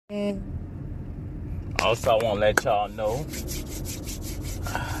Also, I want to let y'all know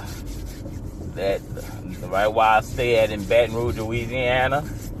that right where I stay at in Baton Rouge, Louisiana,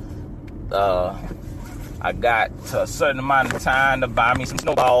 I got a certain amount of time to buy me some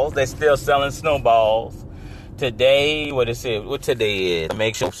snowballs. They're still selling snowballs. Today, what today is?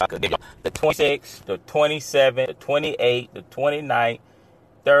 Make sure I can get the 26th, the 27th, the 28th, the 29th,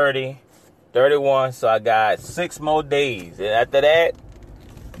 30, 31. So I got 6 more days. And after that,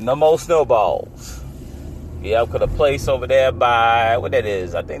 no more snowballs. Yeah, because a place over there by, what that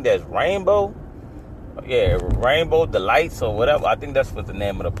is? I think that's Rainbow. Yeah, Rainbow Delights or whatever. I think that's what the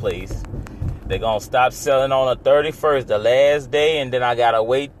name of the place. They're going to stop selling on the 31st, the last day. And then I got to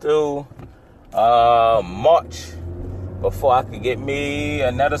wait through March before I could get me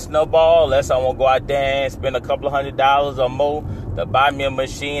another snowball, unless I want to go out there and spend a couple of $100 or more to buy me a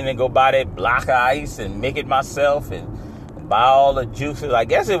machine and go buy that block of ice and make it myself and buy all the juices. I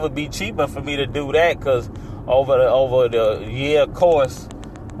guess it would be cheaper for me to do that, because over the year course,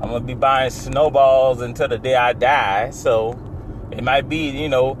 I'm going to be buying snowballs until the day I die. So it might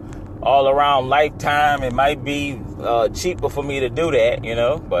be, all around lifetime, it might be cheaper for me to do that,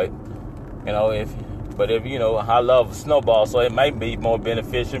 but if I love snowball, so it might be more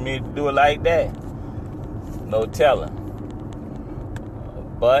beneficial for me to do it like that. No telling.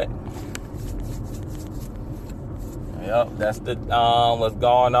 But yep, that's the what's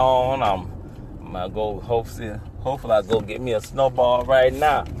going on. I'm gonna go hopefully I go get me a snowball right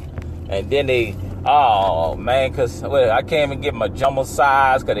now. And then cause I can't even get my jumbo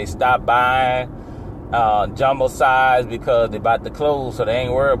size because they stopped buying jumbo size because they about to close, so they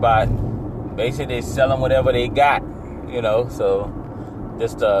ain't worried about it. Basically, they selling whatever they got, so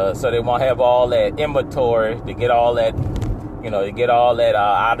just so they won't have all that inventory to get all that,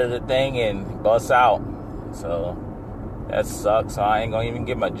 out of the thing and bust out. So that sucks. So I ain't gonna even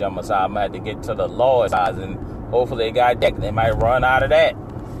get my jumbo size. I'm gonna have to get to the lower size, and hopefully they got that. They might run out of that.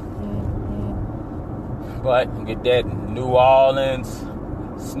 But get that New Orleans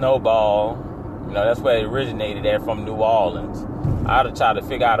snowball. That's where it originated at, from New Orleans. I'd have tried to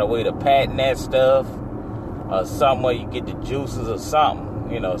figure out a way to patent that stuff, or something where you get the juices or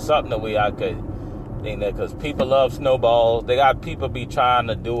something, something the way I could think that, because people love snowballs. They got people be trying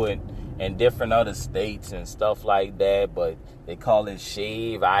to do it in different other states and stuff like that, but they call it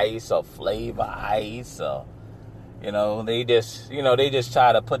shave ice or flavor ice, or, they just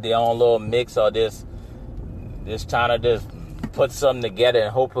try to put their own little mix, or just trying to just put something together,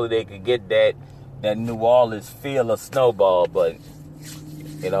 and hopefully they could get that New Orleans feel of snowball. But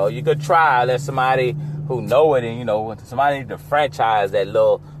you could try. Let somebody who know it, and somebody need to franchise that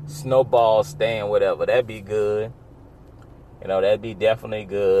little snowball stand, whatever. That'd be good. That'd be definitely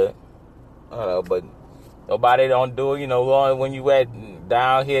good. But nobody don't do it. When you at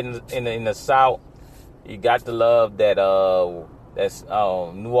down here in the South, you got to love that that's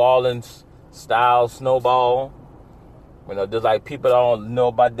New Orleans style snowball. Just like people don't know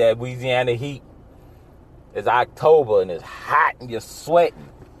about that Louisiana heat. It's October and it's hot and you're sweating.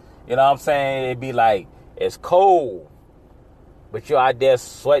 You know what I'm saying? It'd be like, it's cold, but you're out there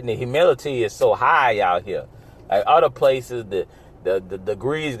sweating. The humidity is so high out here. Like other places, the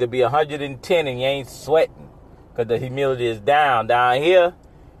degrees could be 110 and you ain't sweating because the humidity is down. Down here,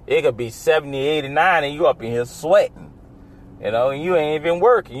 it could be 70, 89 and you up in here sweating. And you ain't even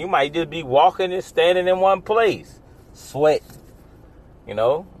working. You might just be walking and standing in one place, sweating.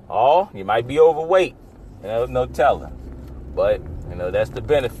 Or you might be overweight. No telling. But, that's the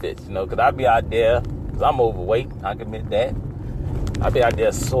benefits, because I be out there, because I'm overweight, I can admit that. I be out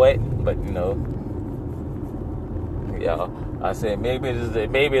there sweating, but, I said maybe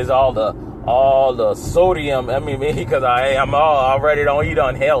it's all the sodium. I mean, maybe because I'm already don't eat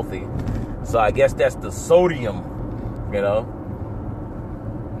unhealthy. So I guess that's the sodium,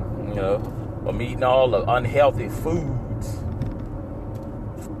 I'm eating all the unhealthy foods.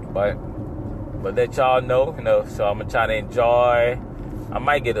 But let y'all know, so I'm going to try to enjoy. I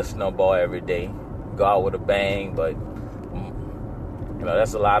might get a snowball every day, go out with a bang, but,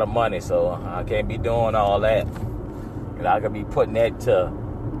 that's a lot of money, so I can't be doing all that. I could be putting that to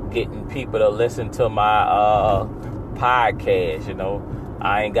getting people to listen to my podcast,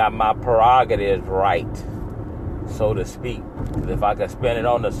 I ain't got my prerogatives right, so to speak. If I could spend it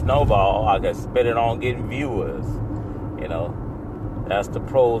on the snowball, I could spend it on getting viewers, That's the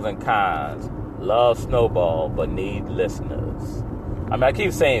pros and cons. Love snowball, but need listeners. I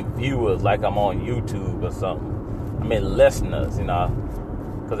keep saying viewers like I'm on YouTube or something. I mean listeners,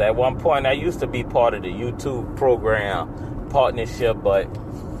 Because at one point I used to be part of the YouTube program partnership, but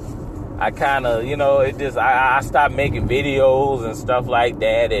I kind of, I stopped making videos and stuff like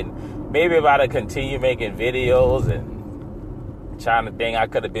that. And maybe if I'd have continued making videos and trying to think, I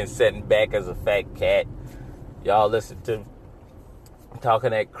could have been sitting back as a fat cat. Y'all listen to talking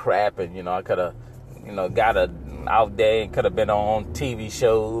that crap, and, I could have, got out there and could have been on TV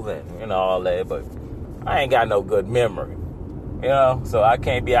shows and, all that. But I ain't got no good memory, so I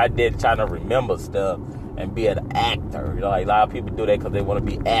can't be out there trying to remember stuff and be an actor. Like a lot of people do that because they want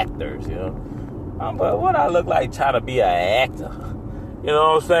to be actors, But what I look like trying to be an actor? You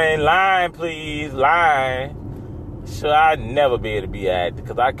know what I'm saying? Line, please, line. Sure, I'd never be able to be an actor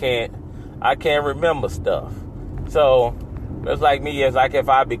because I can't remember stuff. So it's like me. It's like if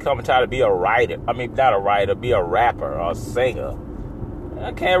I try to be a writer. I mean, not a writer, be a rapper or a singer.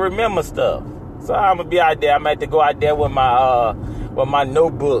 I can't remember stuff. So I'm gonna be out there. I'm gonna have to go out there with my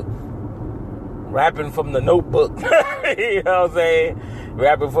notebook, rapping from the notebook. You know what I'm saying?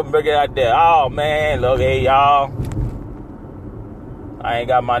 Rapping from bringing out there. Oh man, look, hey y'all. I ain't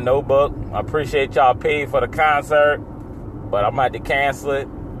got my notebook. I appreciate y'all paid for the concert, but I'm gonna have to cancel it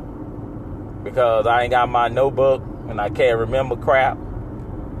because I ain't got my notebook and I can't remember crap.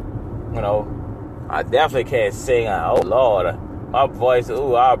 I definitely can't sing. Oh Lord, my voice.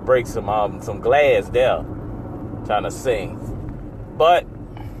 Ooh, I'll break some glass there trying to sing. But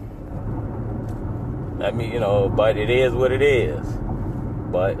but it is what it is.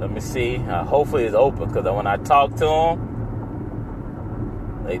 But let me see. Hopefully it's open because when I talked to them,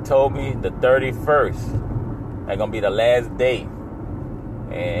 they told me the 31st. That's gonna be the last day.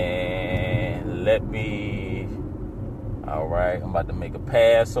 And all right, I'm about to make a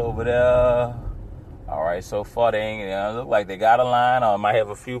pass over there. All right, so far they ain't, look like they got a line, or I might have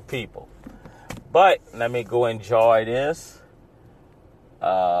a few people. But let me go enjoy this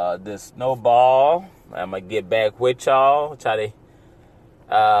snowball. I'm gonna get back with y'all. Try to,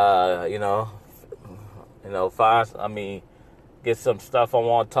 get some stuff I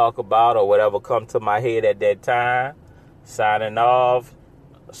want to talk about or whatever come to my head at that time. Signing off.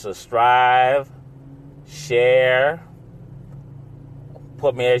 Subscribe, share,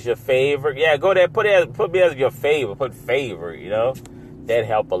 put me as your favorite. Yeah, go there, put me as your favorite. Put favorite, that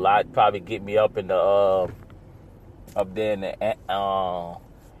help a lot. Probably get me up in the up there in the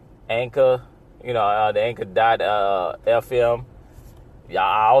Anchor, the Anchor.fm. Yeah,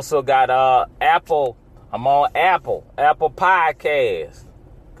 I also got Apple. I'm on Apple Podcast.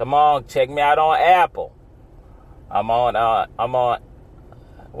 Come on, check me out on Apple. I'm on.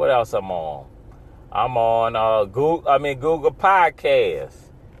 What else I'm on? I'm on Google Podcasts,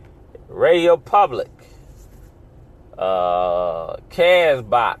 Radio Public,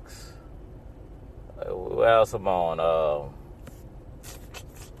 Castbox. What else I'm on?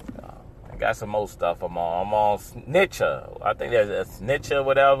 I got some more stuff I'm on. I'm on Snitcher. I think there's a Snitcher,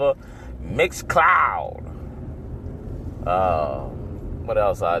 whatever. Mixcloud. What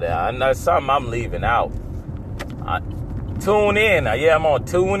else out there? I know something I'm leaving out. Tune in. Yeah, I'm on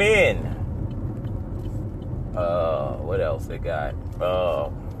Tune In. What else they got?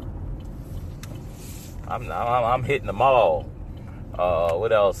 I'm hitting them all.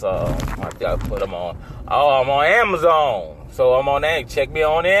 What else? I gotta put them on. Oh, I'm on Amazon. So I'm on that. Check me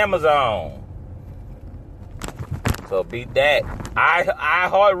on Amazon. So beat that.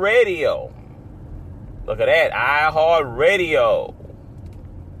 iHeartRadio. Look at that. iHeartRadio.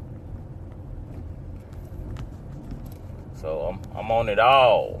 So I'm on it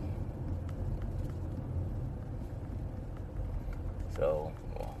all. So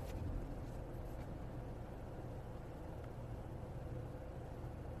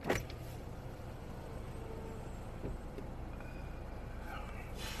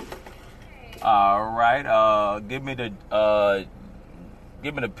all right. Give me the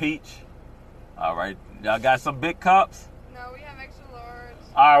peach. All right. Y'all got some big cups? No, we have extra large.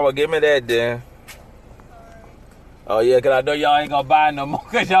 All right. Well, give me that then. Oh, yeah, because I know y'all ain't going to buy no more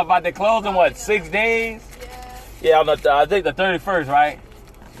because y'all about to close in, 6 days? Yeah. Yeah, I think the 31st, right?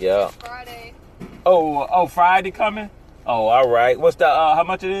 Yeah. Friday. Oh, Friday coming? Oh, all right. What's the, how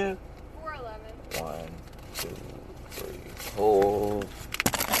much it is? $4.11. 1, 2, 3, 4.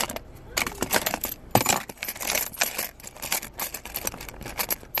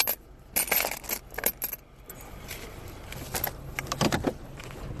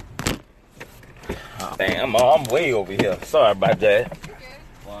 Dang, I'm way over here. Sorry about that. You're good.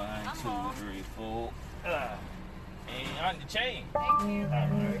 1, 2, 3, 4. Ain't on the chain. Thank you. All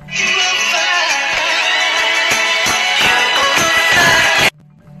right.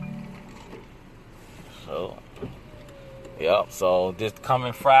 So, yep. So this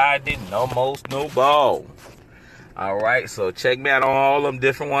coming Friday, no more snowball. All right, so check me out on all them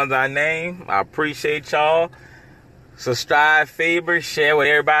different ones I named. I appreciate y'all. Subscribe, favorite, share with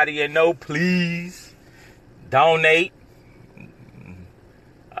everybody you know, please. Donate.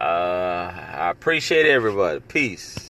 I appreciate everybody. Peace.